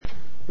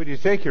Would you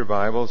take your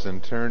Bibles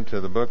and turn to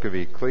the book of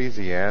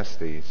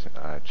Ecclesiastes,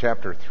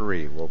 chapter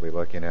 3, we'll be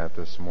looking at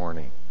this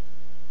morning.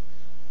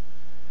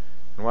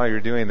 And while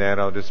you're doing that,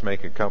 I'll just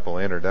make a couple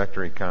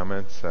introductory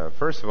comments.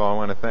 First of all, I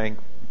want to thank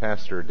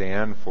Pastor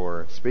Dan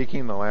for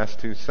speaking the last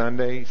 2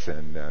 Sundays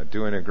and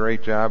doing a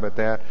great job at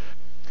that.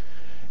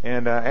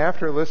 And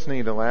after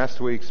listening to last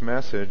week's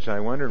message,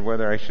 I wondered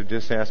whether I should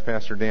just ask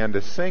Pastor Dan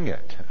to sing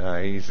it.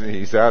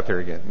 He's out there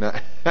again. No,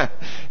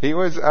 he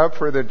was up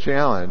for the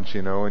challenge.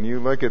 You know, when you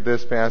look at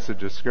this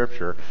passage of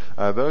Scripture,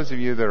 those of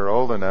you that are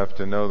old enough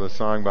to know the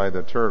song by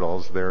the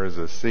Turtles, "There is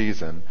a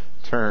Season,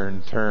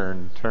 Turn,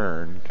 Turn,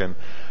 Turn," can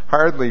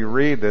hardly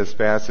read this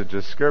passage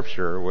of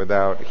Scripture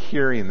without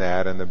hearing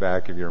that in the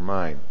back of your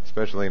mind,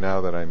 especially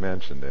now that I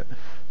mentioned it.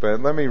 But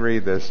let me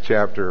read this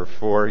chapter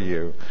for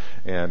you,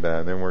 and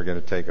then we're going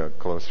to take a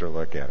closer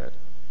look at it.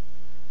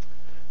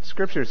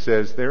 Scripture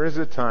says, "There is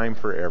a time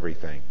for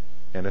everything,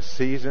 and a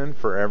season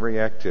for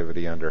every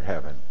activity under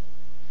heaven.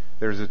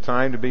 There's a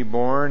time to be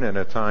born and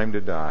a time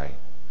to die,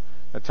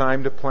 a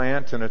time to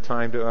plant and a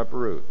time to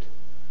uproot,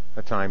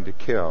 a time to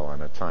kill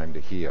and a time to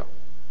heal,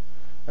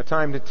 a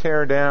time to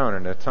tear down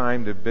and a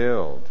time to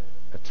build,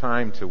 a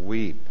time to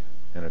weep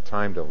and a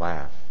time to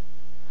laugh,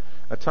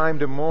 a time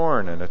to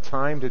mourn and a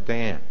time to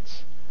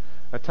dance,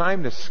 a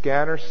time to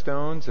scatter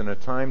stones and a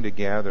time to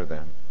gather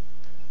them,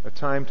 a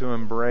time to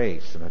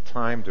embrace and a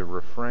time to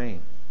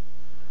refrain,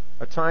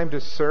 a time to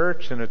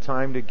search and a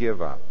time to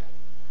give up,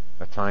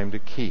 a time to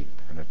keep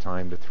and a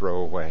time to throw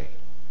away,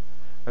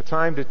 a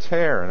time to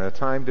tear and a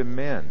time to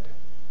mend,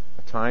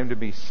 a time to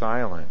be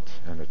silent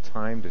and a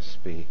time to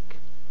speak,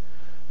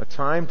 a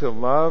time to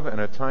love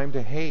and a time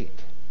to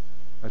hate,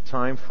 a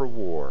time for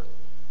war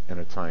and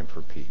a time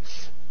for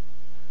peace.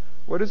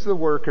 What does the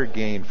worker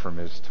gain from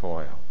his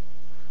toil?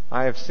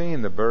 I have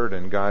seen the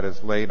burden God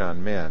has laid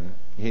on men.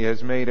 He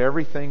has made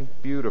everything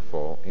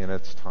beautiful in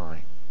its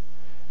time.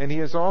 And He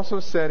has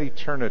also set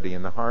eternity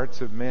in the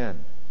hearts of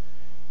men.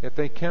 Yet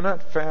they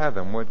cannot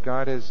fathom what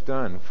God has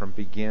done from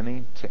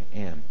beginning to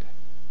end.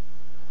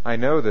 I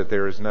know that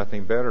there is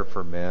nothing better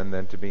for men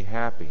than to be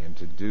happy and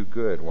to do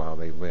good while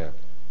they live,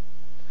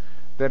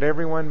 that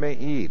everyone may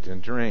eat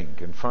and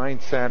drink and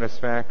find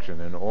satisfaction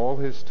in all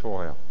his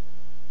toil.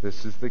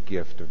 This is the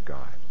gift of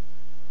God.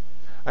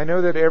 I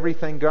know that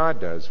everything God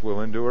does will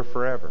endure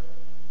forever.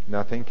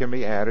 Nothing can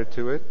be added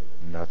to it,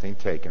 nothing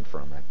taken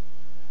from it.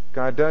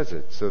 God does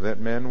it so that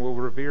men will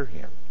revere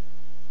Him.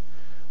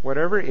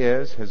 Whatever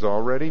is has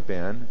already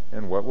been,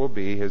 and what will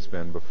be has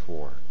been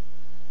before.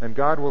 And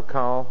God will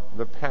call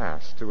the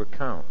past to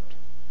account.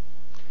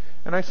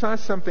 And I saw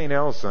something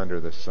else under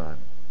the sun.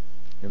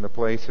 In the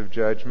place of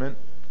judgment,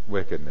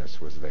 wickedness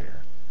was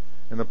there.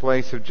 In the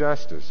place of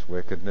justice,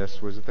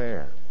 wickedness was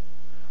there.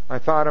 I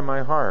thought in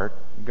my heart,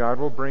 God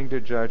will bring to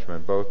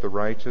judgment both the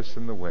righteous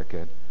and the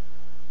wicked,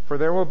 for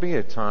there will be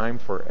a time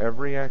for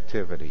every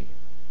activity,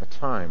 a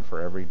time for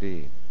every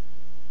deed.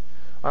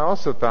 I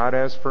also thought,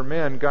 as for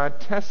men, God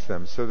tests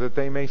them so that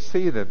they may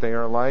see that they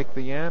are like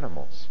the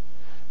animals.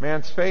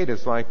 Man's fate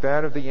is like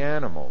that of the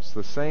animals.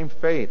 The same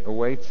fate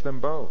awaits them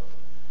both.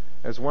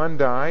 As one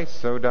dies,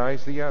 so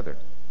dies the other.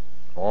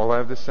 All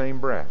have the same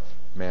breath.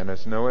 Man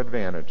has no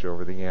advantage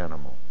over the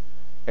animal.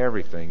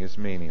 Everything is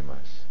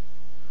meaningless.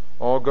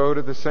 All go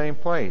to the same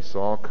place.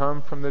 All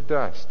come from the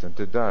dust, and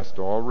to dust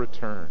all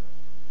return.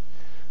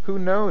 Who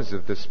knows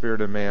if the spirit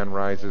of man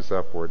rises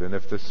upward, and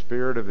if the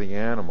spirit of the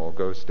animal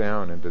goes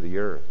down into the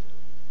earth?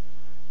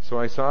 So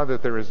I saw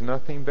that there is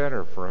nothing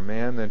better for a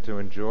man than to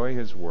enjoy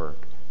his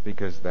work,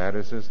 because that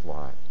is his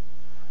lot.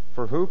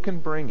 For who can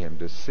bring him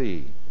to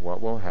see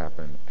what will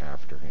happen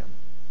after him?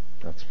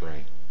 Let's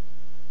pray.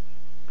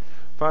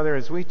 Father,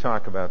 as we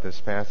talk about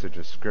this passage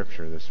of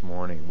Scripture this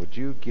morning, would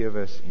you give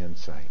us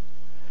insight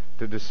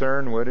to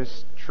discern what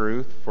is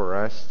truth for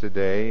us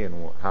today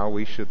and how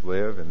we should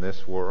live in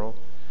this world,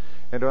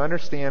 and to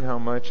understand how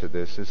much of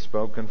this is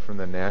spoken from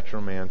the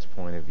natural man's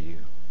point of view.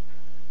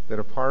 That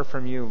apart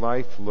from you,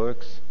 life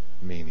looks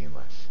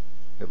meaningless.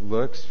 It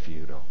looks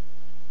futile.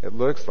 It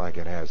looks like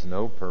it has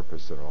no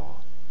purpose at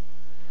all.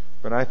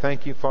 But I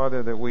thank you,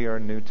 Father, that we are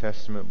New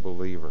Testament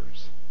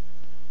believers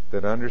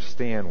that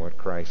understand what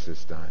Christ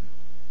has done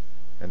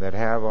and that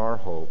have our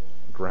hope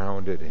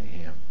grounded in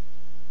Him.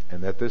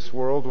 And that this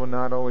world will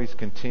not always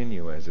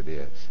continue as it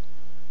is,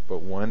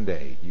 but one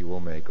day you will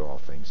make all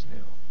things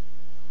new.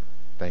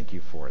 Thank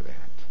you for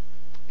that.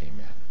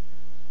 Amen.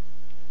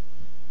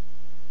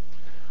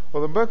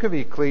 Well, the book of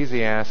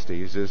Ecclesiastes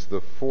is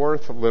the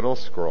 4th little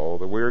scroll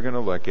that we're going to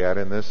look at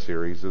in this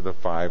series of the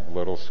 5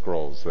 little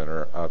scrolls that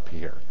are up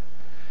here.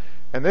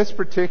 And this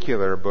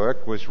particular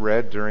book was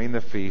read during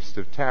the Feast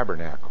of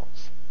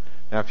Tabernacles.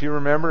 Now, if you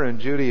remember, in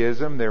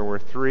Judaism, there were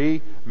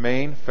 3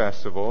 main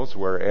festivals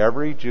where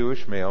every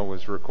Jewish male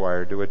was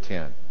required to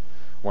attend.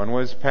 One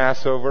was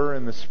Passover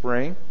in the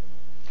spring,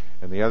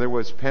 and the other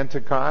was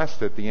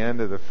Pentecost at the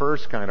end of the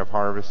first kind of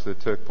harvest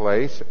that took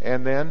place,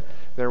 and then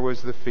there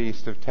was the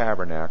Feast of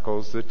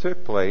Tabernacles that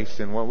took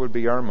place in what would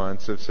be our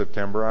months of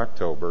September,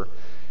 October,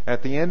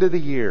 At the end of the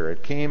year,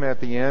 it came at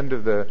the end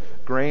of the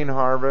grain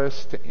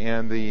harvest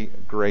and the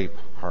grape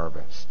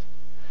harvest.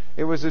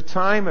 It was a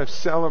time of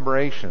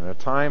celebration, a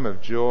time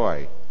of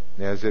joy,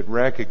 as it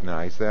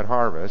recognized that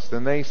harvest,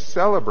 and they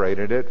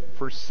celebrated it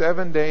for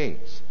 7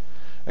 days.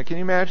 Now, can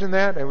you imagine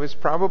that? It was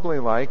probably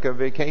like a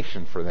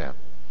vacation for them.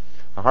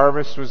 The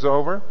harvest was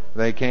over.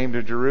 They came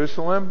to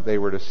Jerusalem. They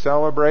were to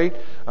celebrate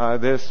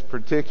this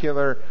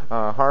particular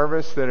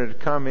harvest that had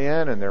come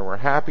in, and there were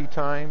happy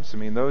times. I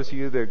mean, those of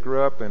you that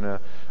grew up in an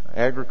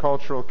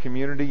agricultural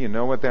community, you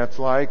know what that's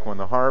like when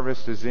the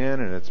harvest is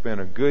in and it's been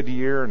a good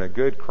year and a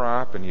good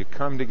crop, and you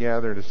come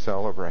together to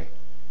celebrate.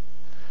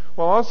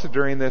 Well, also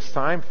during this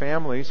time,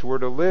 families were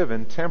to live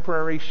in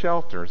temporary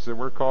shelters that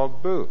were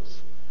called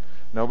booths.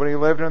 Nobody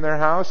lived in their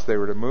house. They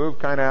were to move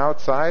kind of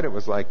outside. It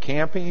was like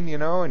camping,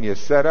 and you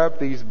set up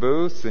these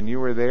booths and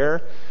you were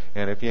there.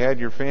 And if you had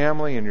your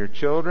family and your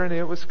children,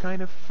 it was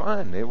kind of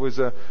fun. It was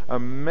a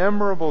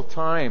memorable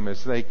time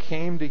as they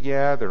came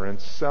together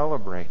and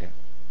celebrated.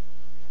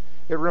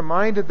 It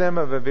reminded them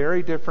of a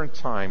very different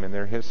time in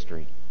their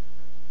history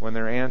when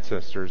their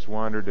ancestors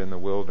wandered in the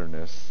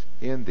wilderness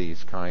in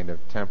these kind of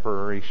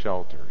temporary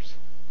shelters.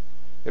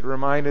 It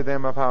reminded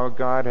them of how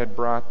God had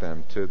brought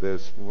them to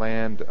this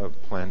land of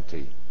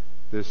plenty,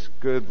 this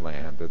good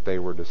land that they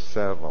were to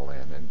settle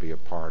in and be a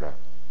part of.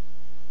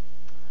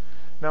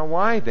 Now,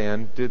 why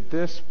then did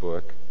this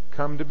book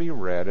come to be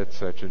read at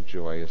such a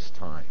joyous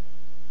time?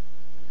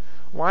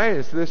 Why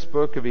is this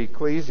book of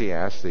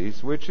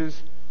Ecclesiastes, which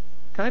is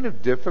kind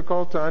of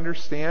difficult to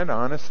understand,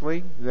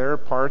 honestly? There are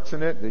parts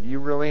in it that you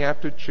really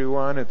have to chew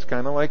on. It's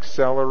kind of like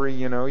celery,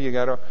 you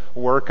got to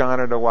work on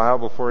it a while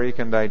before you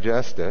can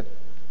digest it.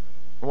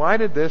 Why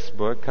did this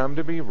book come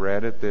to be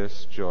read at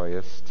this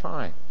joyous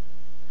time?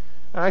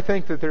 I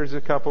think that there's a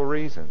couple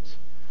reasons.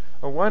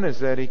 One is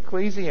that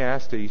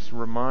Ecclesiastes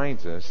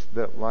reminds us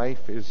that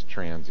life is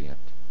transient.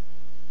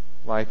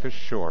 Life is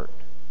short.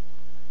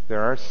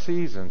 There are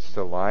seasons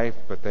to life,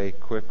 but they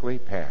quickly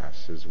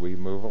pass as we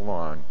move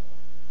along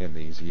in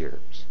these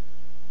years.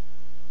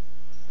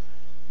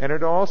 And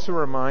it also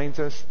reminds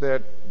us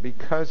that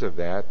because of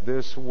that,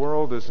 this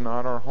world is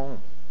not our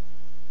home.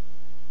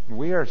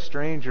 We are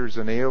strangers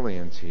and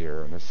aliens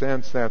here. In a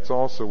sense, that's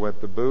also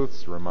what the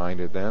booths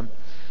reminded them.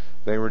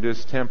 They were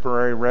just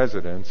temporary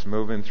residents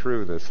moving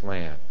through this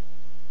land.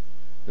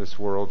 This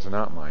world's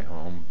not my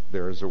home.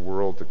 There is a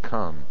world to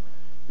come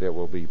that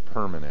will be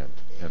permanent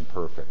and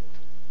perfect.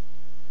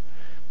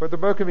 But the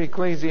book of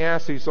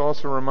Ecclesiastes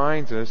also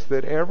reminds us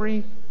that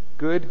every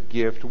good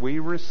gift we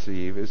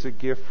receive is a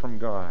gift from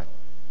God.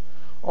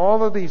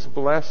 All of these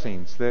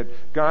blessings that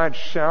God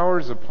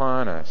showers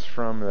upon us,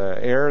 from the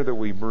air that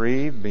we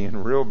breathe,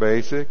 being real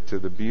basic, to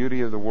the beauty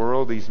of the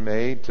world He's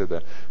made, to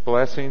the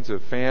blessings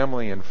of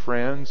family and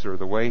friends, or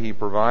the way He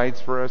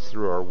provides for us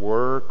through our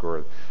work,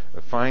 or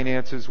the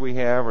finances we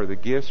have, or the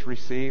gifts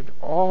received,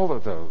 all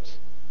of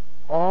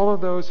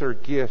those are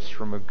gifts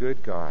from a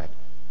good God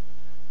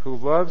who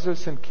loves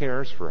us and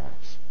cares for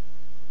us.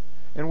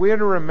 And we are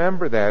to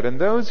remember that. And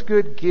those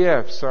good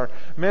gifts are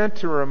meant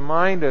to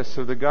remind us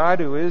of the God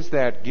who is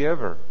that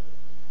giver.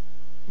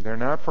 They're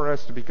not for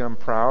us to become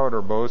proud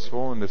or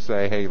boastful and to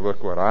say, hey,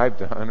 look what I've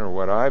done or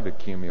what I've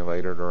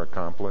accumulated or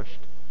accomplished.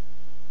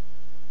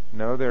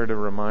 No, they're to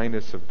remind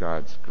us of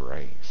God's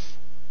grace.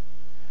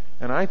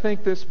 And I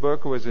think this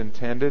book was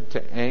intended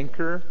to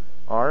anchor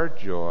our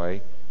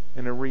joy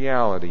in a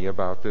reality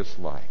about this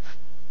life.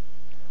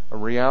 A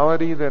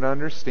reality that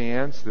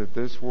understands that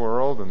this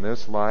world and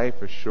this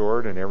life is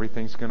short and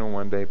everything's going to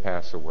one day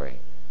pass away.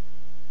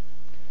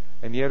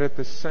 And yet at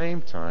the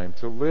same time,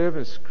 to live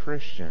as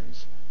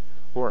Christians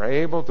who are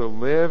able to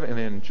live and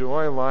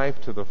enjoy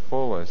life to the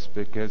fullest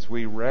because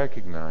we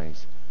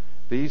recognize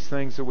these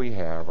things that we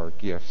have are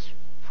gifts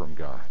from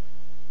God.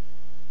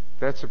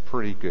 That's a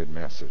pretty good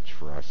message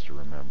for us to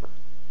remember.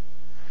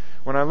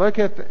 When I look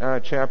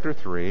at chapter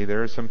 3,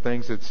 there are some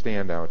things that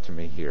stand out to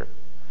me here.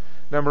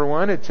 Number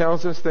one, it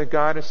tells us that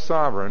God is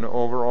sovereign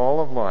over all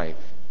of life.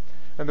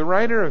 And the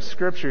writer of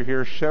Scripture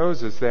here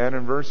shows us that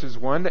in verses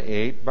 1 to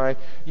 8 by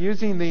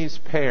using these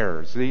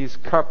pairs, these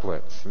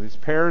couplets, these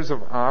pairs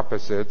of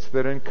opposites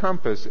that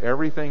encompass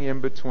everything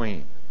in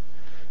between.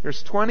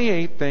 There's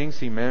 28 things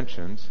he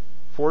mentions,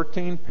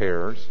 14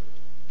 pairs,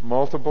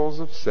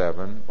 multiples of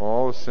 7,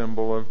 all a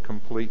symbol of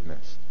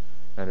completeness.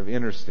 Kind of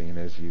interesting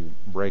as you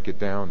break it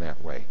down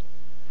that way.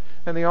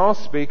 And they all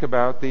speak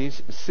about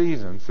these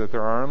seasons that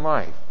there are in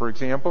life. For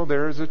example,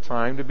 there is a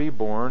time to be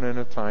born and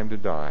a time to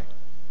die.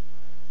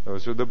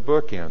 Those are the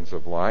bookends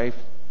of life.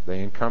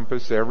 They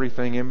encompass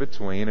everything in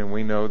between, and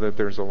we know that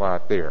there's a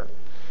lot there.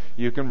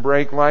 You can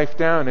break life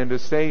down into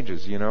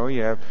stages. You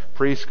have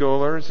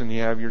preschoolers, and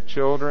you have your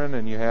children,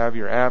 and you have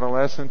your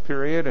adolescent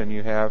period, and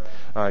you have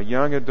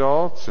young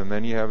adults, and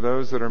then you have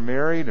those that are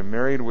married and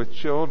married with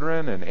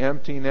children, and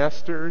empty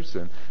nesters,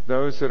 and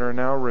those that are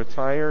now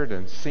retired,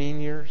 and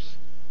seniors.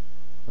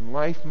 And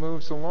life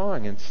moves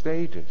along in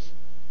stages.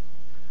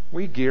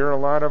 We gear a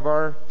lot of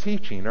our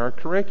teaching, our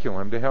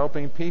curriculum, to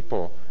helping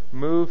people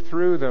move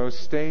through those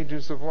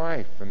stages of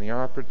life and the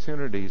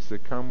opportunities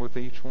that come with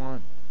each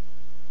one.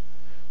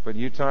 But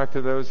you talk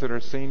to those that are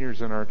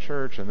seniors in our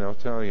church, and they'll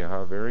tell you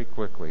how very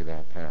quickly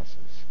that passes.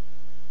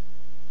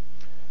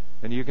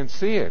 And you can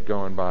see it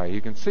going by.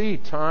 You can see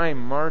time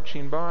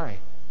marching by.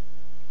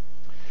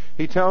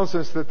 He tells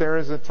us that there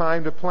is a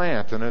time to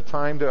plant and a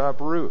time to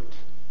uproot.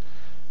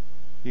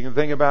 You can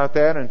think about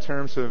that in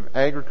terms of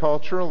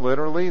agricultural.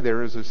 Literally,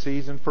 there is a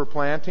season for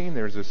planting,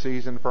 there's a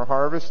season for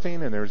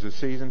harvesting, and there's a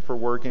season for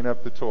working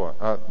up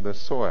the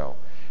soil.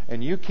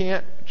 And you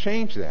can't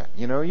change that.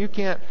 You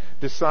can't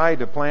decide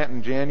to plant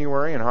in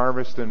January and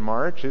harvest in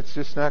March. It's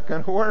just not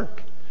going to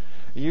work.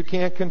 You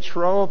can't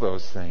control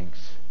those things.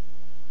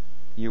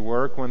 You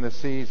work when the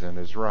season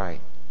is right.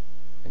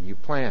 And you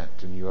plant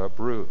and you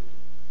uproot.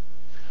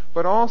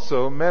 But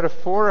also,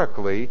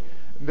 metaphorically,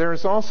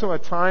 there's also a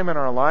time in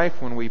our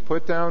life when we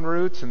put down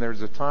roots, and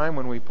there's a time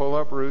when we pull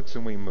up roots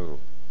and we move.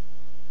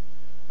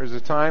 There's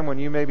a time when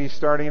you may be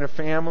starting a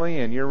family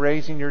and you're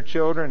raising your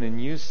children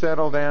and you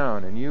settle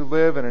down and you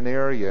live in an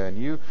area and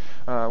you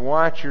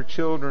watch your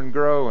children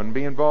grow and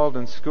be involved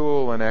in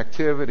school and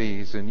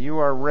activities, and you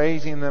are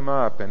raising them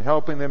up and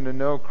helping them to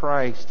know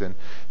Christ and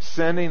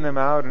sending them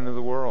out into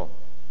the world.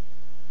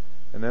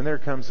 And then there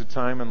comes a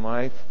time in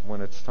life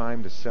when it's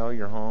time to sell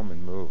your home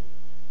and move.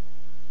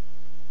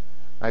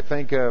 I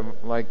think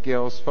of like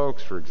Gail's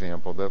folks, for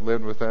example, that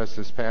lived with us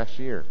this past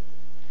year,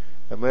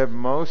 that lived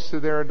most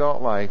of their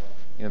adult life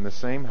in the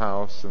same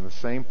house, in the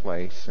same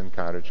place in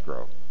Cottage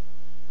Grove.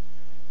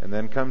 And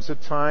then comes a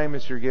time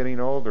as you're getting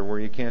older where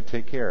you can't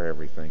take care of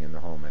everything in the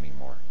home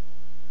anymore.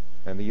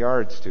 And the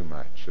yard's too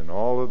much, and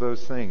all of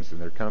those things.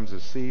 And there comes a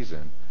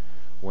season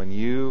when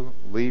you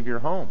leave your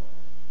home.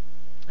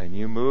 And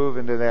you move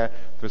into that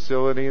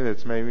facility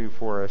that's maybe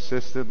for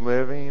assisted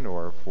living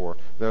or for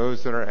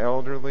those that are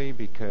elderly,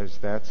 because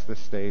that's the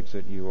stage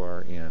that you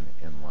are in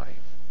life.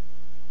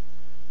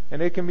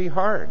 And it can be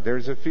hard.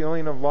 There's a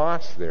feeling of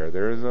loss there.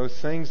 There are those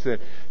things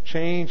that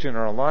change in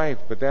our life,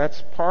 but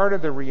that's part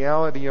of the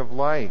reality of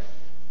life.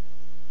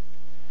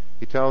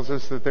 He tells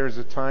us that there's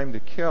a time to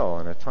kill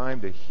and a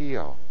time to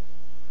heal.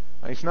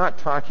 Now, he's not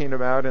talking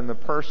about in the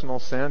personal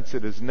sense.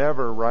 It is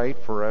never right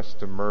for us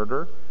to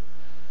murder.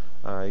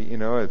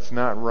 It's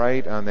not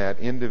right on that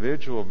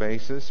individual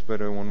basis, but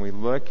when we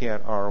look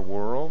at our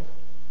world,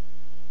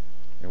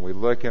 and we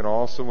look at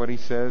also what he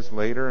says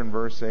later in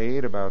verse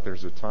 8 about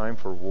there's a time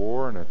for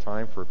war and a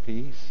time for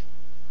peace,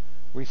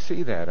 we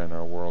see that in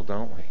our world,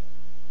 don't we?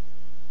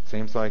 It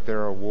seems like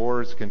there are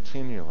wars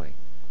continually.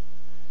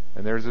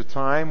 And there's a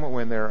time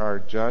when there are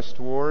just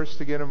wars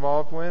to get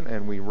involved in,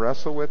 and we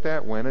wrestle with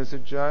that. When is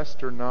it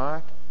just or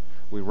not?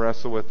 We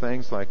wrestle with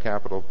things like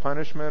capital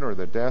punishment or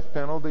the death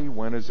penalty.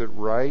 When is it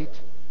right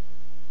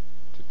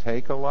to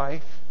take a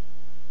life?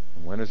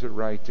 And when is it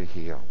right to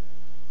heal?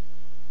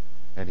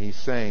 And he's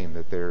saying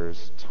that there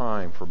is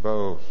time for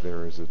both.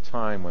 There is a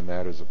time when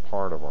that is a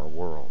part of our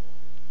world.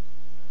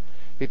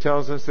 He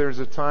tells us there's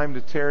a time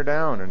to tear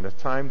down and a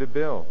time to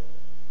build.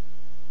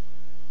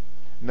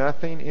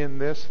 Nothing in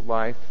this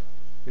life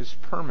is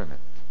permanent.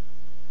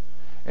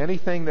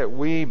 Anything that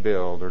we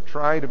build or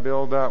try to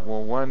build up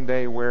will one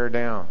day wear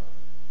down.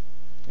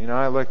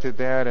 I looked at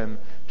that in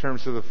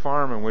terms of the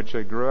farm in which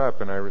I grew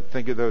up, and I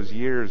think of those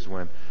years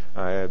when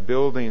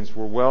buildings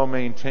were well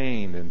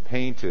maintained and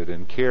painted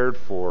and cared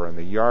for, and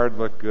the yard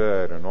looked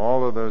good, and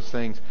all of those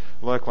things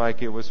looked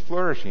like it was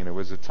flourishing. It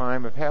was a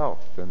time of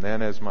health. And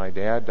then as my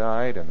dad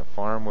died and the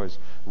farm was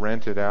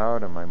rented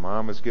out and my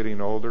mom was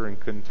getting older and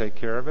couldn't take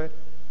care of it,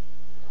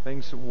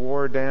 things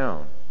wore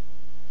down.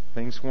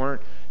 Things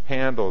weren't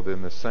handled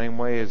in the same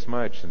way as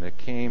much, and it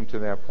came to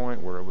that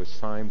point where it was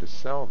time to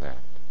sell that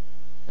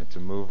and to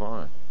move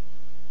on.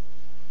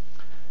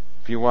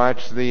 If you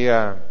watch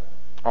the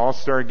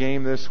All-Star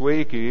game this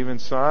week, you even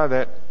saw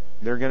that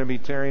they're going to be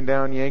tearing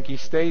down Yankee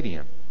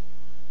Stadium,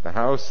 the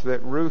house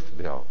that Ruth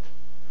built.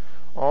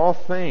 All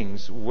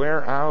things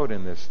wear out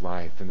in this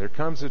life, and there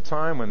comes a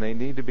time when they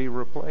need to be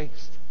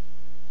replaced.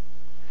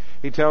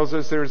 He tells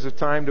us there's a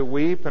time to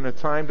weep and a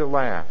time to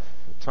laugh,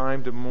 a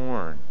time to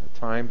mourn, a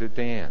time to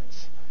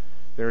dance.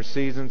 There are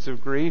seasons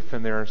of grief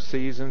and there are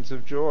seasons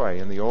of joy.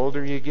 And the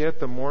older you get,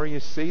 the more you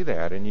see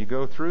that, and you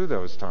go through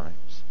those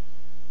times.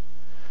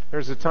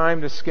 There's a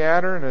time to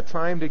scatter and a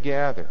time to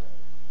gather.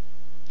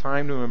 A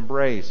time to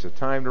embrace, a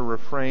time to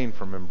refrain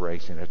from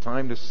embracing, a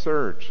time to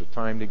search, a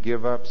time to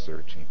give up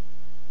searching,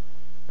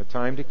 a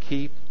time to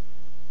keep,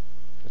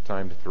 a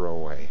time to throw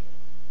away.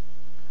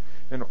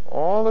 And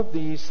all of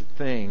these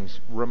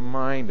things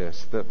remind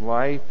us that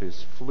life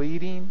is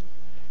fleeting,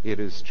 it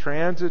is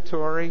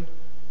transitory,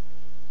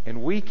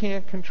 and we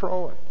can't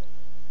control it.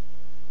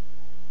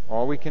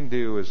 All we can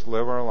do is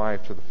live our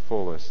life to the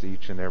fullest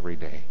each and every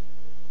day.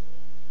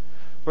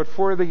 But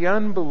for the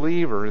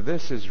unbeliever,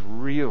 this is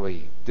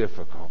really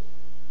difficult.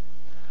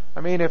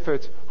 I mean, if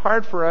it's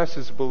hard for us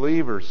as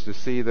believers to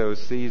see those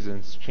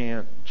seasons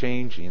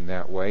changing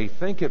that way,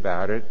 think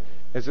about it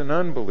as an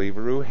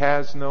unbeliever who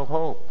has no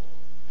hope.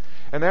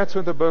 And that's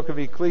what the book of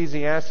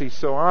Ecclesiastes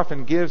so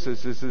often gives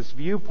us, is this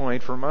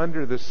viewpoint from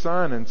under the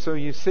sun. And so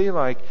you see,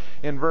 like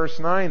in verse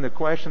 9, the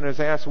question is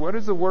asked, what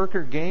does the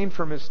worker gain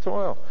from his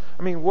toil?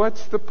 I mean,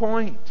 what's the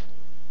point?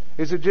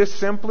 Is it just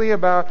simply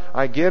about,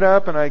 I get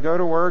up and I go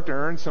to work to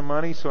earn some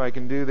money so I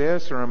can do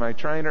this? Or am I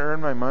trying to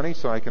earn my money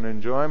so I can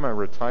enjoy my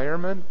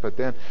retirement? But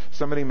then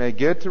somebody may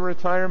get to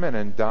retirement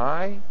and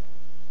die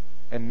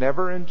and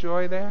never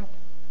enjoy that?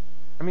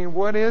 I mean,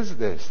 what is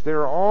this?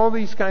 There are all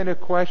these kind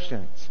of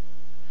questions.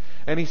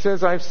 And he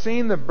says, I've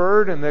seen the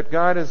burden that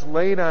God has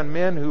laid on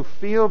men who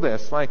feel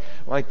this,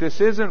 like this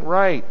isn't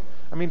right.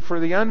 I mean, for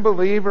the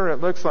unbeliever,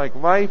 it looks like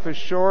life is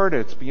short,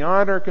 it's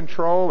beyond our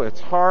control, it's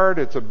hard,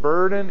 it's a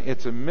burden,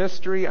 it's a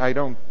mystery, I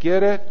don't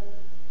get it,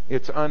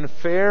 it's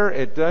unfair,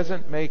 it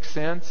doesn't make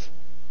sense.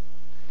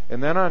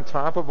 And then on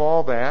top of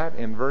all that,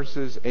 in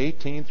verses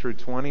 18 through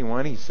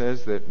 21, he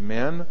says that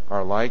men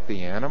are like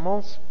the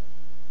animals.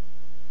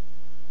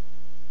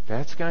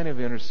 That's kind of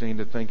interesting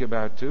to think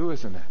about too,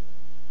 isn't it?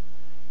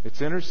 It's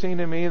interesting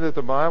to me that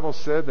the Bible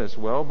said this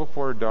well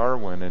before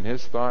Darwin and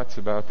his thoughts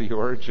about the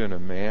origin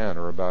of man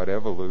or about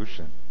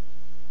evolution.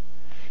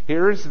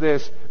 Here's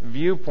this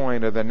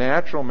viewpoint of the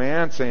natural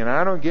man saying,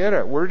 I don't get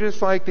it. We're just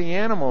like the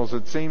animals,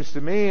 it seems to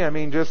me. I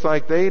mean, just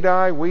like they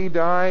die, we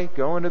die,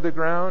 go into the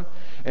ground.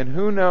 And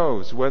who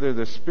knows whether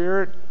the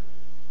spirit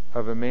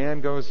of a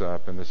man goes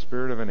up and the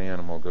spirit of an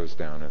animal goes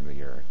down in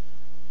the earth.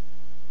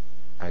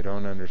 I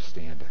don't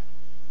understand it.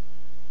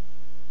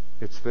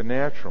 It's the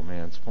natural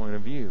man's point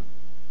of view.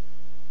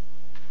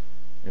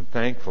 And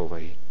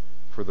thankfully,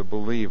 for the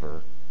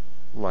believer,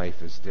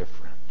 life is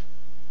different.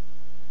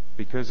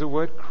 Because of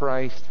what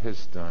Christ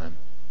has done,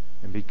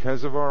 and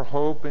because of our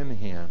hope in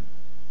Him,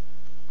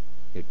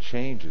 it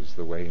changes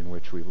the way in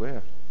which we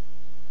live.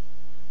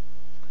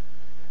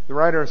 The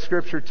writer of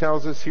Scripture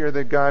tells us here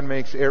that God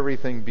makes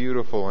everything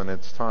beautiful in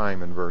its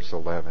time in verse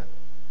 11.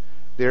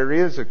 There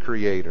is a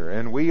Creator,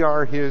 and we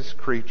are His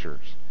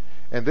creatures.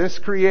 And this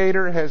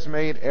Creator has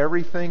made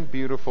everything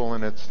beautiful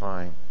in its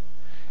time.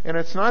 And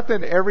it's not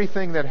that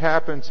everything that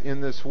happens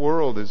in this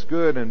world is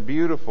good and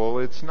beautiful.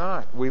 It's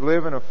not. We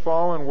live in a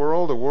fallen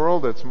world, a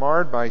world that's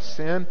marred by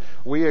sin.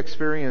 We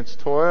experience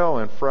toil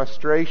and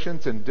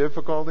frustrations and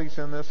difficulties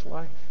in this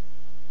life.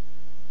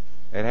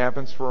 It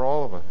happens for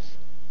all of us.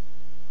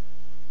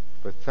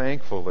 But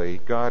thankfully,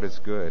 God is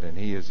good and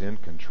He is in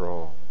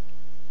control.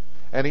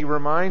 And He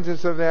reminds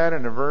us of that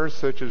in a verse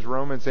such as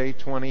Romans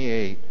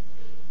 8:28.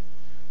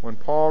 When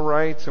Paul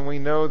writes, and we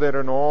know that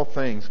in all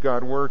things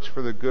God works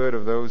for the good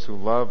of those who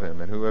love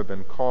Him and who have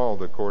been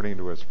called according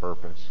to His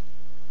purpose.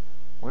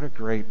 What a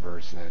great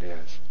verse that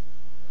is.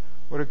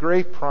 What a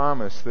great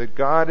promise that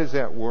God is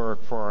at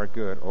work for our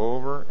good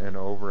over and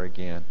over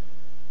again.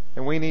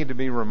 And we need to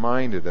be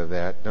reminded of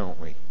that, don't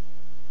we?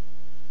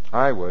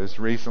 I was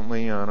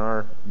recently on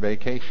our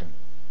vacation.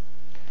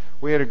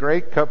 We had a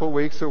great couple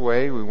weeks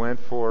away. We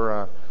went for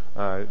a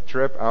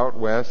trip out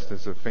west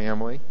as a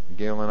family.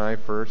 Gail and I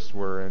first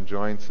were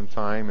enjoying some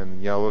time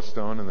in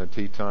Yellowstone and the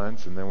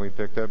Tetons, and then we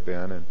picked up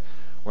Ben and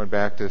went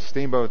back to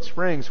Steamboat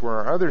Springs, where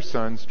our other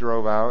sons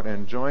drove out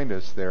and joined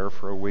us there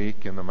for a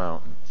week in the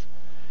mountains.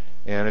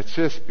 And it's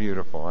just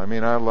beautiful. I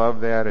mean, I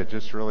love that. It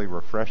just really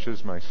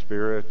refreshes my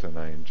spirit, and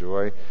I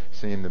enjoy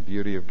seeing the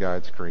beauty of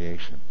God's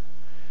creation.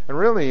 And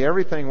really,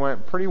 everything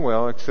went pretty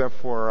well except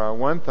for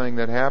one thing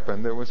that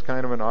happened that was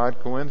kind of an odd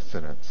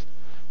coincidence.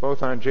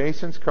 Both on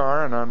Jason's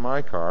car and on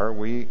my car,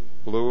 we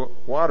blew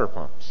water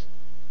pumps.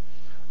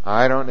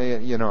 I don't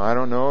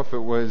know if it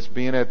was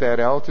being at that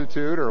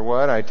altitude or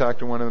what. I talked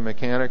to one of the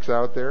mechanics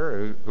out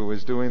there who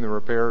was doing the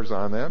repairs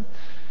on them,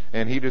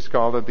 and he just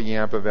called it the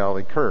Yampa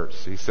Valley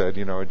curse. He said,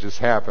 it just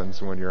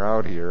happens when you're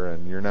out here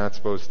and you're not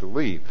supposed to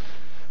leave.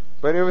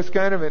 But it was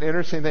kind of an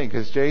interesting thing,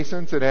 because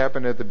Jason's had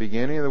happened at the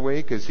beginning of the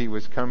week as he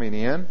was coming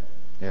in,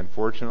 and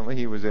fortunately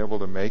he was able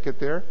to make it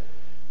there.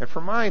 And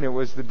for mine, it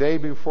was the day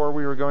before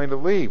we were going to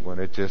leave when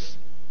it just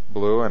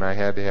blew and I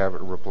had to have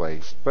it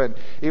replaced. But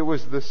it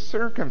was the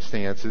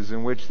circumstances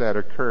in which that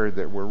occurred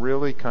that were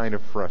really kind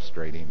of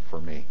frustrating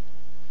for me.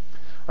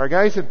 Our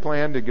guys had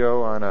planned to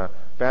go on a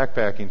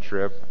backpacking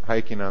trip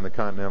hiking on the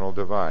Continental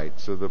Divide.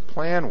 So the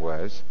plan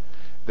was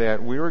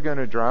that we were going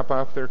to drop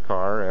off their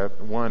car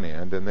at one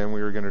end, and then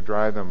we were going to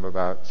drive them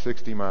about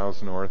 60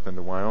 miles north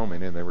into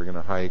Wyoming, and they were going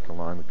to hike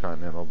along the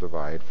Continental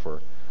Divide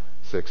for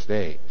 6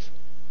 days.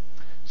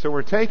 So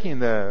we're taking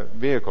the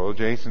vehicle,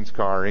 Jason's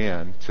car,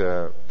 in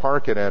to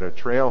park it at a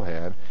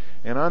trailhead.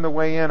 And on the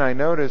way in, I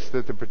noticed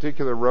that the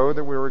particular road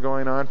that we were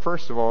going on,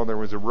 first of all, there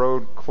was a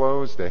road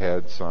closed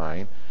ahead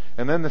sign.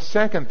 And then the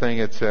second thing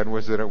it said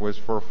was that it was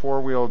for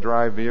four-wheel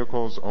drive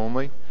vehicles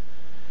only.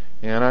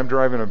 And I'm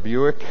driving a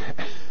Buick,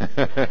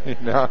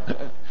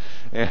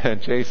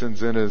 and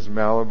Jason's in his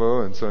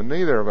Malibu, and so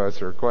neither of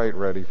us are quite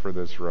ready for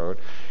this road.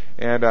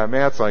 And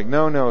Matt's like,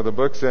 no, the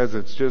book says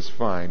it's just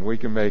fine. We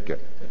can make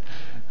it.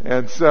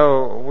 And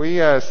so we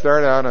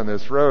start out on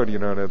this road,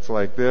 and it's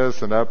like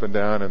this and up and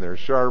down, and there's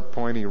sharp,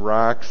 pointy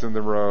rocks in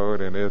the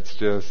road, and it's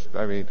just,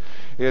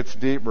 it's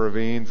deep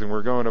ravines, and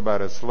we're going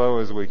about as slow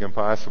as we can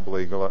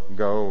possibly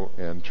go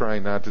and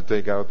trying not to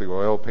take out the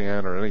oil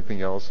pan or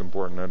anything else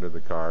important under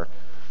the car.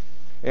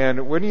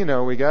 And wouldn't you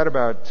know, we got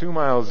about 2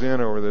 miles in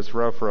over this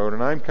rough road,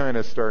 and I'm kind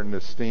of starting to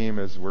steam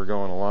as we're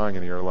going along,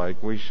 and you're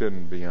like, we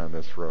shouldn't be on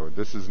this road.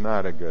 This is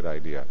not a good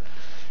idea.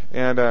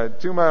 And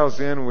 2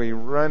 miles in, we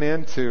run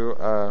into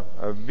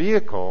a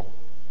vehicle,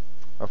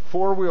 a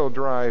four-wheel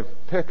drive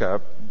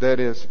pickup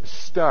that is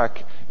stuck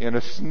in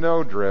a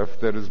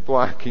snowdrift that is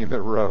blocking the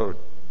road.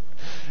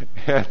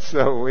 And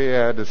so we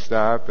had to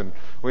stop, and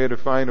we had to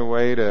find a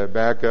way to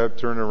back up,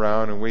 turn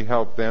around, and we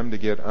helped them to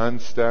get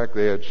unstuck.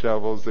 They had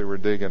shovels they were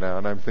digging out.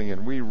 And I'm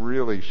thinking, we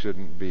really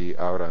shouldn't be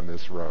out on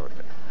this road.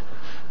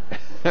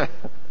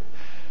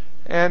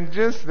 And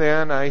just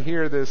then I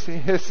hear this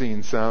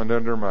hissing sound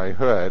under my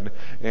hood,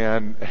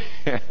 and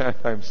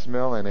I'm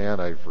smelling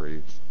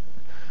antifreeze.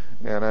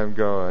 And I'm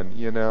going,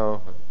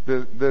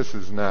 this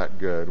is not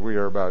good. We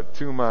are about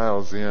 2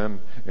 miles in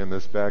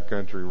this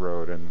backcountry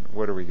road, and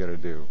what are we going to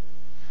do?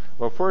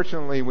 Well,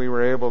 fortunately, we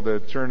were able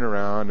to turn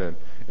around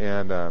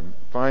and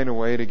find a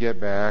way to get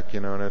back,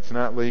 and it's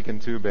not leaking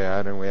too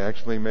bad, and we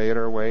actually made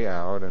our way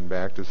out and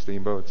back to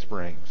Steamboat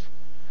Springs.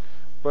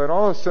 But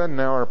all of a sudden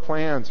now our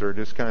plans are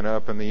just kind of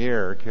up in the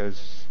air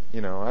because,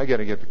 I got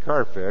to get the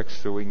car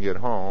fixed so we can get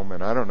home,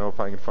 and I don't know if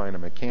I can find a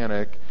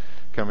mechanic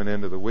coming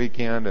into the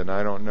weekend, and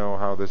I don't know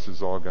how this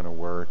is all going to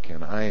work,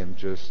 and I'm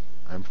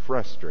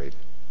frustrated.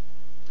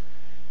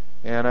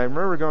 And I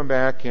remember going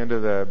back into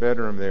the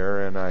bedroom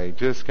there, and I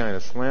just kind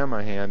of slam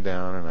my hand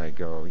down, and I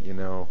go,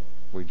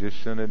 we just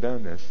shouldn't have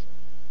done this.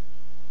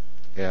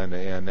 And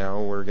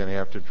now we're going to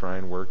have to try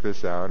and work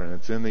this out, and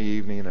it's in the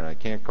evening, and I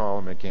can't call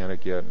a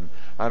mechanic yet, and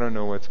I don't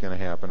know what's going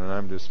to happen, and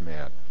I'm just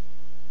mad.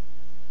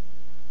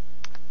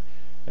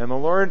 And the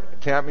Lord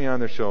tapped me on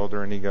the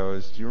shoulder, and He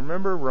goes, do you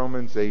remember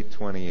Romans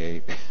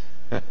 8:28?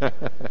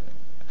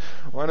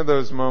 One of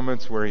those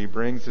moments where He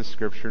brings the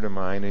Scripture to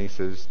mind, and He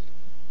says,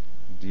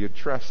 do you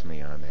trust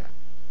me on that?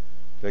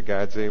 That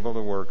God's able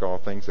to work all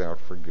things out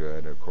for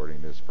good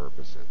according to His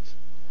purposes.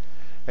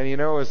 And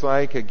it was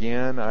like,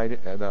 again,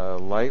 the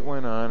light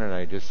went on, and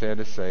I just had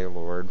to say,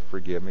 Lord,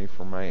 forgive me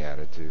for my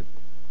attitude.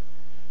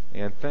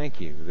 And thank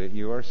you that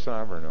you are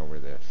sovereign over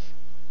this.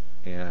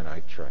 And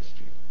I trust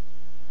you.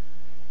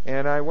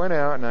 And I went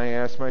out and I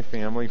asked my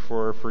family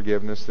for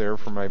forgiveness there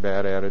for my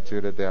bad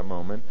attitude at that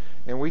moment.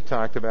 And we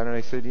talked about it, and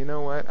I said, you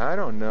know what? I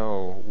don't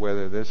know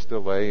whether this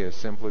delay is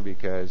simply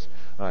because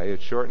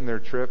it shortened their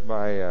trip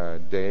by a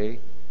day.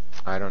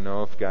 I don't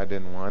know if God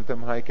didn't want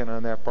them hiking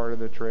on that part of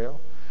the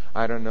trail.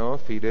 I don't know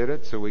if He did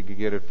it so we could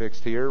get it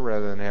fixed here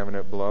rather than having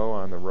it blow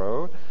on the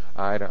road.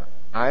 I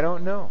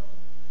don't know.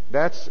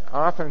 That's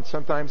often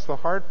sometimes the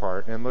hard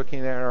part in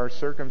looking at our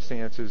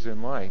circumstances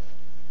in life,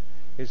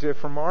 is that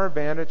from our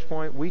vantage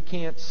point, we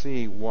can't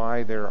see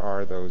why there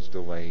are those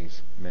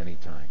delays many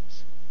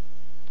times.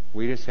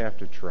 We just have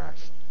to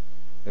trust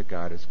that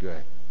God is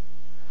good.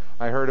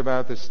 I heard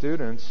about the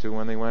students who,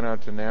 when they went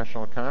out to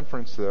national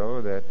conference,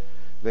 though, that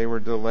they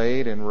were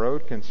delayed in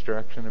road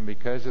construction, and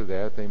because of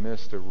that, they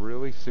missed a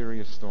really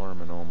serious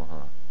storm in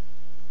Omaha.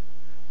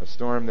 A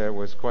storm that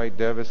was quite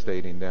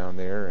devastating down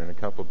there, and a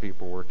couple of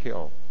people were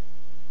killed.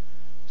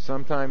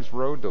 Sometimes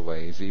road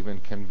delays even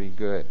can be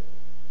good.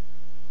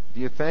 Do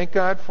you thank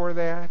God for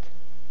that?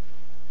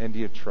 And do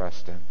you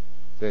trust Him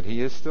that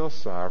He is still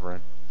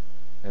sovereign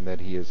and that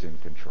He is in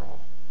control?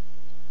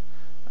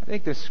 I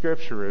think the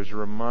Scripture is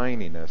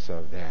reminding us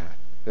of that.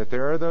 That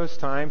there are those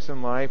times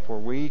in life where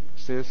we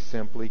just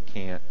simply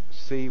can't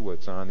see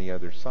what's on the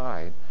other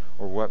side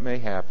or what may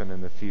happen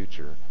in the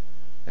future,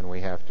 and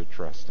we have to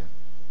trust Him.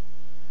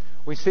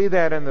 We see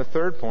that in the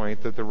third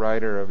point that the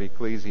writer of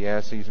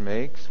Ecclesiastes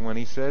makes when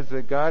he says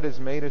that God has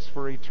made us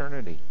for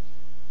eternity.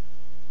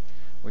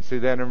 We see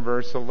that in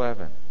verse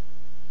 11.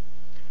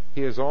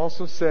 He has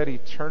also set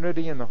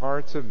eternity in the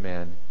hearts of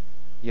men,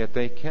 yet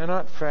they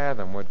cannot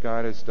fathom what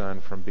God has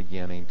done from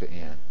beginning to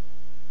end.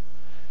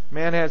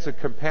 Man has a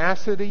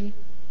capacity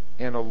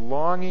and a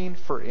longing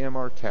for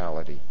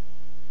immortality.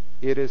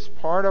 It is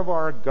part of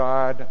our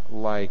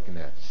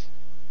God-likeness.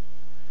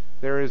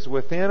 There is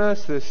within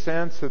us this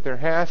sense that there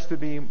has to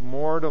be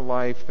more to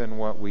life than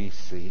what we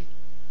see.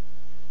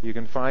 You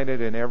can find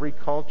it in every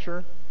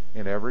culture,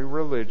 in every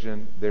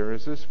religion. There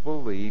is this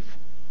belief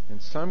in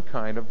some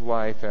kind of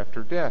life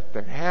after death.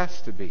 There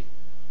has to be.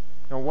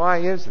 Now, why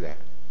is that?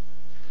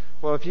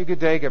 Well, if you could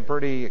take a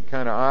pretty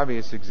kind of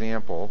obvious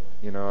example,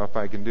 if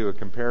I can do a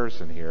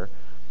comparison here.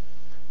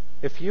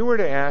 If you were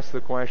to ask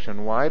the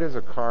question, why does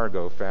a car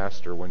go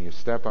faster when you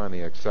step on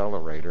the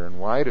accelerator, and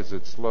why does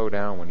it slow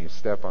down when you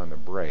step on the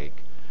brake?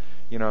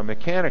 A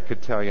mechanic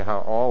could tell you how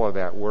all of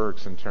that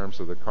works in terms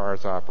of the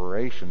car's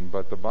operation,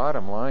 but the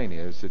bottom line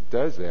is it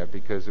does that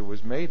because it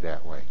was made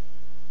that way.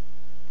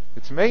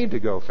 It's made to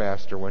go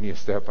faster when you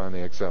step on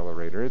the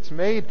accelerator. It's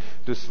made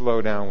to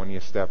slow down when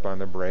you step on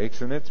the brakes,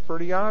 and it's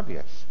pretty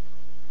obvious.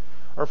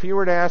 Or if you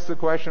were to ask the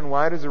question,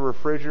 why does a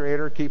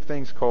refrigerator keep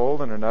things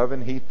cold and an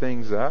oven heat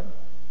things up?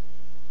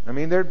 I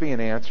mean, there'd be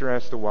an answer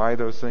as to why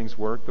those things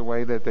work the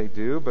way that they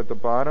do, but the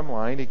bottom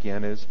line,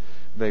 again, is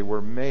they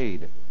were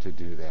made to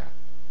do that.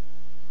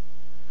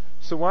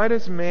 So why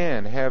does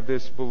man have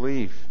this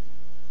belief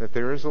that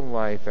there is a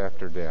life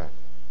after death,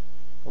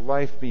 a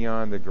life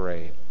beyond the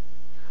grave?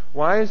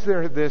 Why is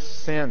there this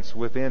sense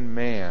within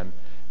man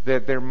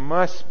that there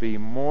must be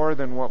more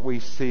than what we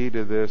see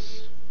to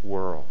this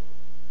world?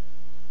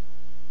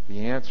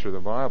 The answer the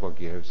Bible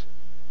gives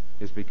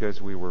is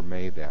because we were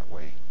made that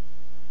way.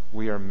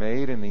 We are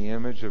made in the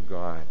image of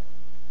God,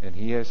 and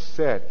He has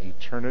set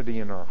eternity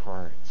in our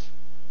hearts.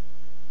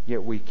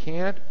 Yet we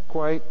can't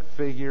quite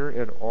figure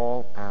it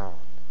all out.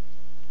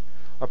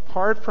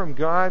 Apart from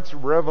God's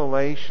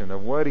revelation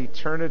of what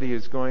eternity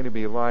is going to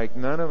be like,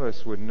 none of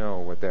us would know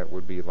what that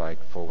would be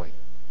like fully.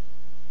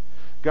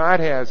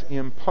 God has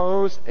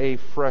imposed a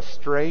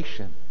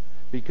frustration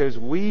because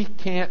we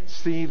can't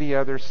see the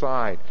other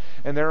side.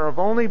 And there have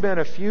only been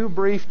a few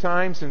brief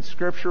times in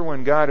Scripture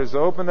when God has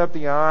opened up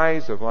the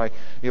eyes of, like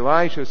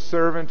Elijah's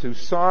servant who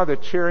saw the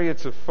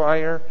chariots of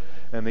fire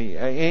and the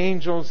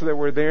angels that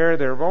were there.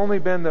 There have only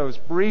been those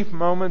brief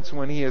moments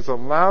when He has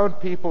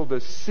allowed people to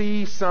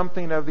see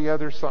something of the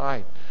other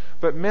side.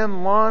 But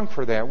men long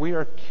for that. We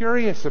are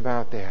curious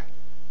about that.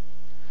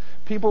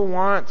 People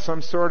want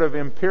some sort of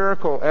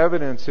empirical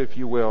evidence, if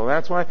you will.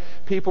 That's why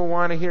people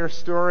want to hear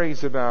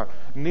stories about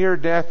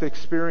near-death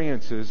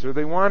experiences, or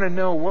they want to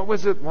know, what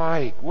was it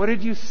like? What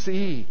did you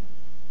see?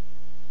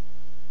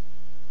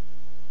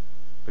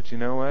 But you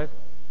know what?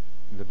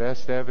 The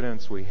best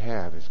evidence we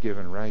have is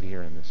given right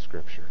here in the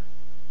Scripture.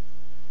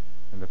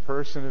 In the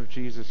person of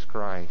Jesus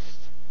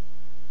Christ,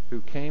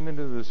 who came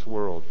into this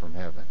world from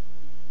heaven,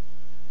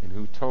 and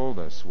who told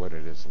us what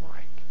it is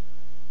like.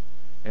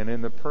 And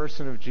in the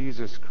person of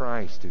Jesus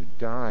Christ, who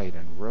died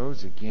and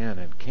rose again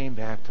and came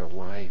back to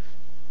life,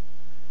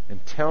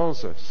 and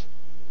tells us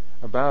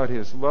about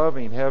His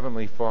loving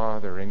Heavenly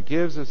Father, and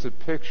gives us a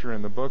picture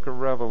in the book of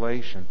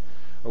Revelation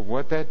of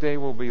what that day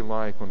will be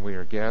like when we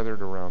are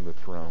gathered around the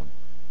throne,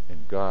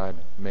 and God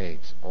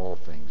makes all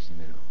things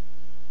new.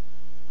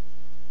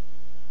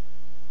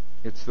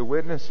 It's the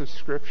witness of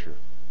Scripture.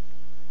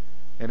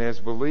 And as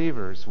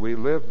believers, we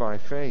live by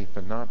faith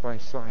and not by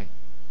sight.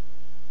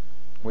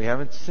 We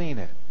haven't seen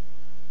it,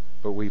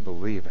 but we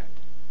believe it.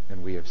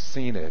 And we have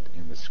seen it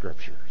in the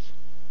Scriptures.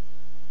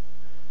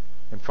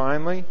 And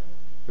finally,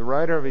 the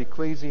writer of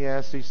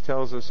Ecclesiastes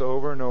tells us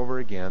over and over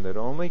again that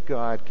only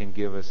God can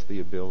give us the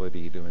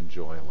ability to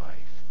enjoy life.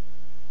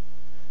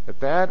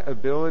 That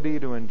ability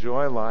to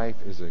enjoy life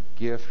is a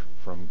gift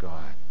from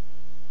God.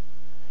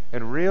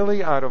 And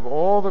really, out of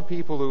all the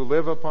people who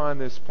live upon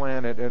this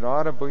planet, it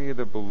ought to be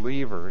the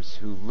believers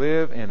who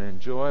live and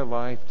enjoy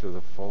life to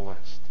the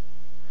fullest.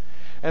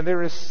 And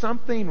there is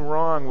something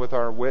wrong with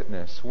our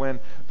witness when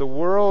the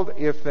world,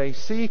 if they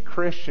see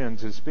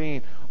Christians as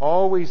being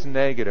always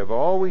negative,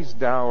 always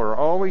dour,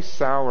 always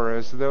sour,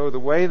 as though the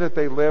way that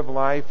they live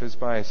life is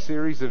by a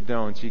series of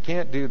don'ts. You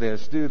can't do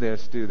this, do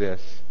this, do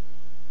this.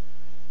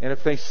 And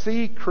if they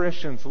see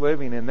Christians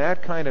living in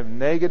that kind of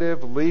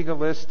negative,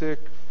 legalistic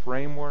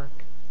framework,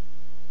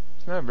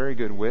 it's not a very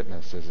good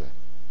witness, is it?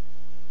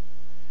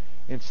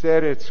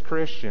 Instead, it's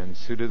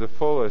Christians who to the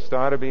fullest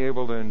ought to be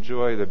able to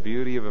enjoy the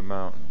beauty of a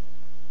mountain,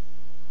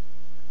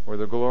 or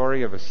the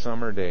glory of a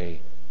summer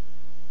day,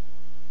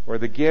 or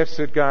the gifts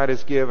that God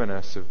has given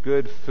us of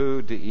good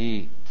food to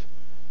eat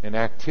and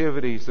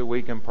activities that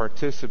we can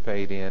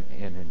participate in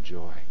and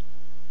enjoy.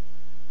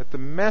 But the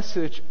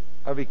message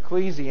of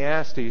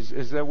Ecclesiastes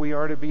is that we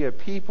are to be a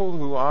people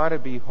who ought to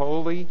be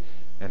holy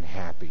and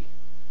happy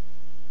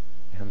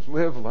and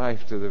live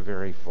life to the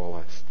very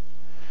fullest.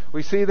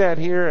 We see that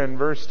here in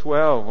verse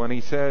 12 when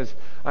he says,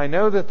 I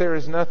know that there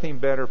is nothing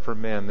better for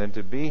men than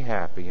to be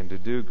happy and to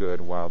do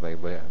good while they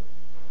live.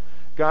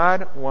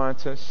 God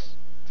wants us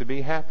to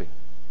be happy.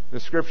 The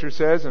Scripture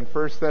says in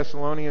 1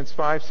 Thessalonians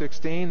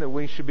 5:16 that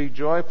we should be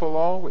joyful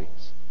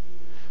always.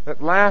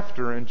 That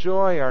laughter and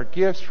joy are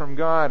gifts from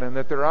God, and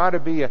that there ought to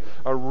be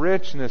a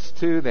richness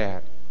to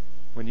that.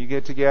 When you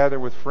get together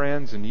with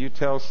friends and you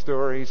tell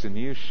stories and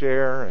you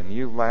share and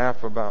you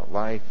laugh about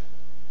life,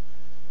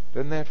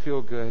 doesn't that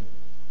feel good?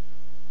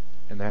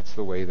 And that's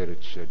the way that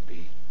it should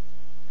be.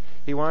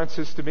 He wants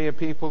us to be a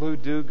people who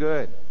do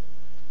good.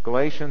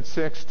 Galatians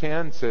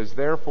 6:10 says,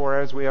 therefore,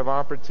 as we have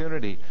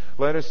opportunity,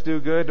 let us do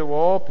good to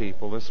all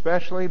people,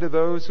 especially to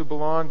those who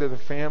belong to the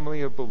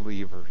family of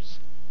believers.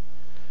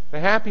 The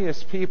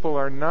happiest people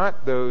are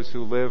not those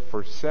who live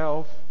for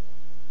self.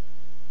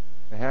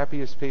 The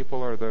happiest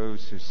people are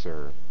those who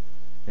serve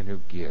and who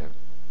give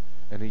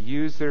and who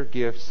use their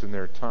gifts and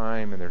their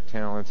time and their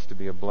talents to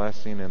be a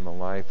blessing in the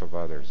life of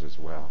others as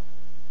well.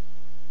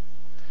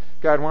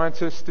 God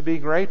wants us to be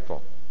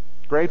grateful.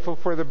 Grateful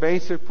for the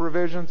basic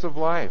provisions of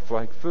life,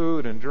 like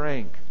food and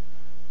drink,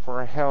 for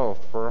our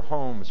health, for our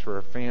homes, for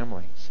our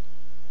families.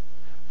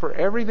 For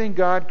everything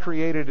God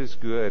created is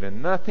good,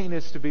 and nothing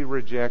is to be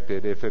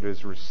rejected if it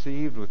is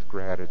received with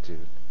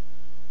gratitude.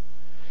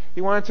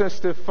 He wants us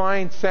to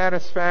find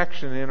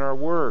satisfaction in our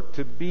work,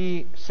 to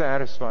be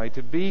satisfied,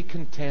 to be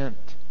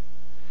content,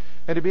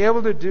 and to be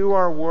able to do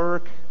our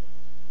work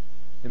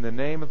in the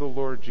name of the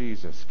Lord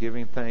Jesus,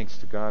 giving thanks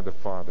to God the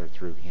Father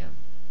through Him.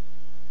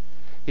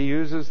 He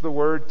uses the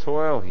word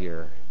toil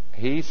here.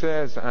 He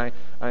says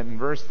in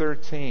verse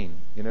 13,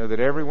 that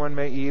everyone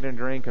may eat and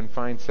drink and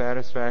find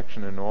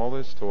satisfaction in all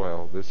this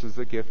toil. This is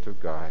the gift of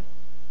God.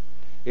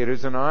 It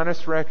is an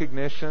honest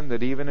recognition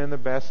that even in the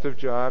best of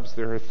jobs,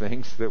 there are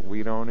things that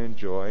we don't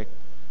enjoy.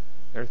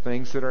 There are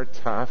things that are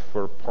tough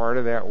or part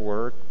of that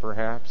work,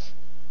 perhaps.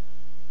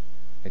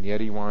 And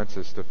yet He wants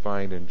us to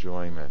find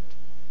enjoyment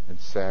and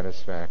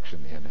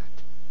satisfaction in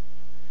it.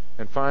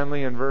 And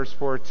finally, in verse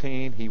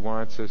 14, He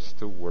wants us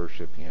to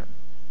worship Him.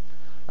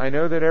 I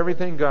know that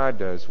everything God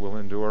does will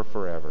endure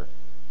forever.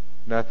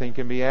 Nothing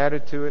can be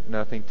added to it,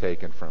 nothing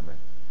taken from it.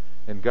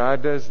 And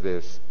God does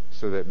this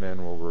so that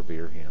men will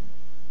revere Him.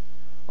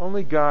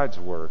 Only God's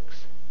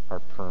works are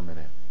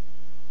permanent.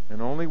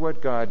 And only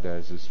what God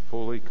does is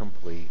fully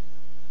complete.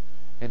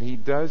 And He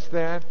does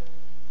that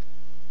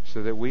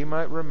so that we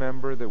might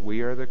remember that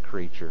we are the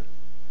creature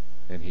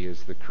and He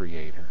is the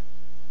Creator.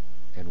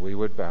 And we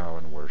would bow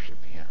and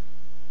worship Him.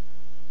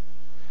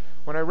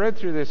 When I read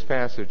through this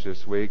passage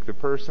this week, the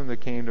person that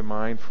came to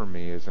mind for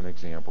me as an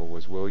example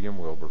was William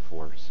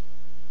Wilberforce.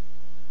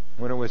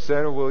 When it was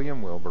said of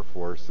William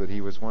Wilberforce that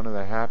he was one of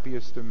the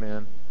happiest of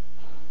men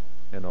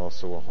and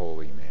also a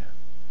holy man.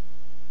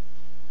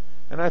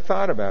 And I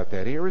thought about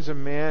that. Here was a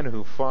man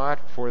who fought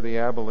for the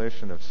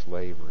abolition of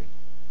slavery,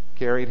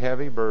 carried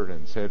heavy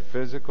burdens, had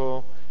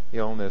physical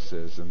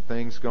illnesses and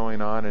things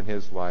going on in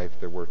his life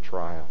that were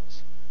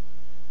trials.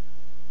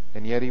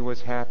 And yet he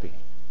was happy.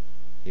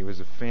 He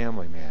was a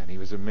family man. He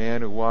was a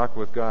man who walked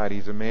with God.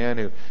 He's a man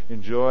who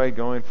enjoyed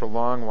going for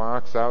long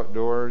walks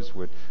outdoors,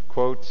 would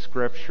quote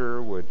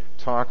Scripture, would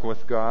talk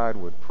with God,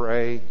 would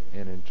pray,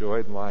 and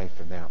enjoyed life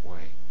in that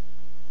way.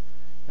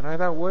 And I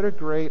thought, what a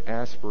great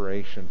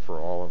aspiration for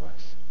all of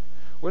us.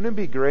 Wouldn't it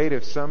be great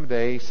if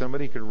someday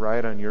somebody could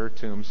write on your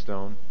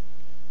tombstone,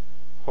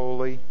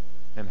 holy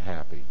and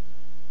happy.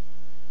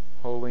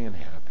 Holy and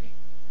happy.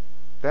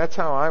 That's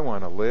how I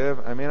want to live.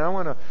 I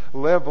want to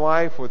live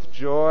life with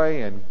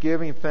joy and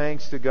giving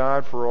thanks to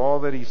God for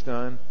all that He's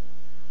done.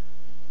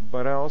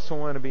 But I also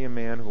want to be a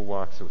man who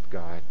walks with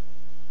God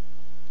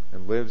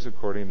and lives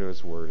according to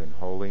His Word in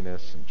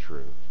holiness and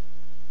truth.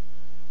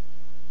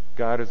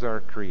 God is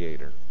our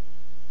Creator.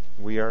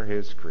 We are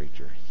His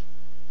creatures.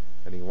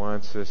 And He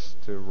wants us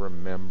to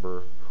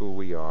remember who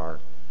we are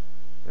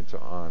and to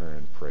honor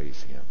and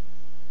praise Him.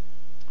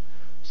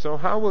 So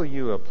how will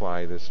you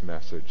apply this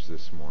message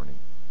this morning?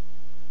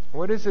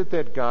 What is it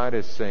that God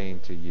is saying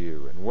to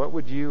you? And what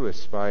would you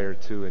aspire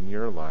to in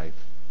your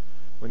life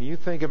when you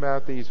think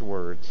about these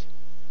words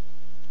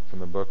from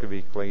the book of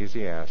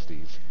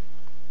Ecclesiastes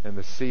and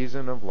the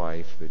season of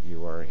life that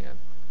you are in?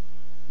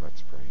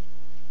 Let's pray.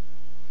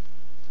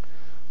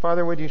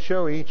 Father, would you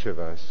show each of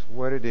us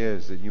what it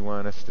is that you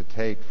want us to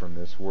take from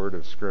this word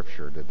of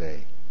Scripture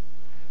today,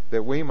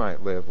 that we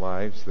might live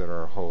lives that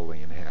are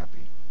holy and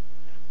happy,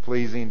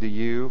 pleasing to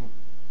you,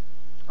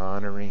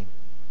 honoring,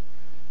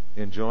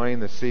 enjoying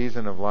the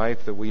season of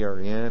life that we are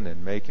in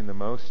and making the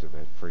most of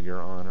it for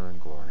your honor and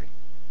glory.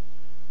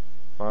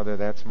 Father,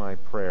 that's my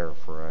prayer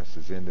for us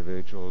as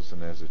individuals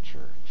and as a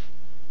church.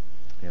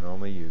 And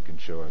only you can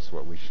show us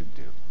what we should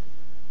do.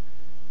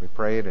 We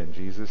pray it in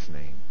Jesus'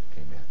 name.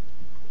 Amen.